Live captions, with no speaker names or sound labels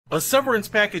A severance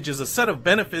package is a set of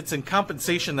benefits and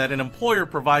compensation that an employer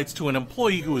provides to an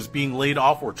employee who is being laid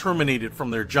off or terminated from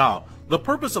their job. The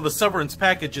purpose of a severance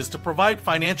package is to provide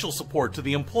financial support to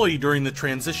the employee during the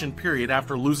transition period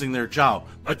after losing their job.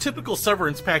 A typical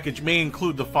severance package may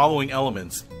include the following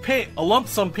elements: a lump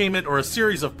sum payment or a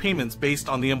series of payments based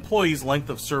on the employee's length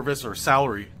of service or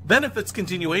salary. Benefits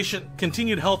continuation,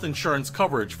 continued health insurance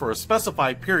coverage for a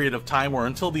specified period of time or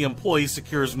until the employee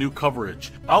secures new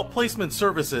coverage. Outplacement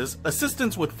services,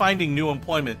 assistance with finding new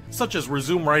employment, such as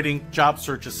resume writing, job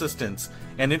search assistance,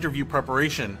 and interview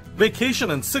preparation.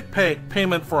 Vacation and sick pay,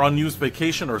 payment for unused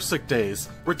vacation or sick days.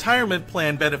 Retirement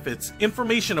plan benefits,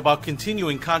 information about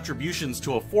continuing contributions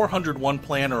to a 401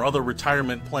 plan or other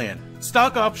retirement plan.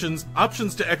 Stock options,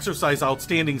 options to exercise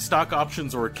outstanding stock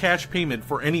options or a cash payment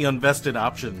for any unvested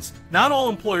options. Not all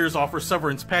employers offer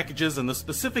severance packages, and the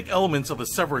specific elements of a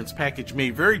severance package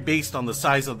may vary based on the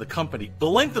size of the company, the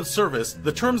length of service,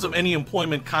 the terms of any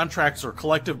employment contracts or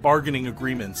collective bargaining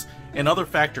agreements, and other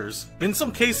factors. In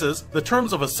some cases, the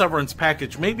terms of a severance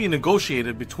package may be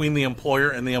negotiated between the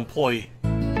employer and the employee.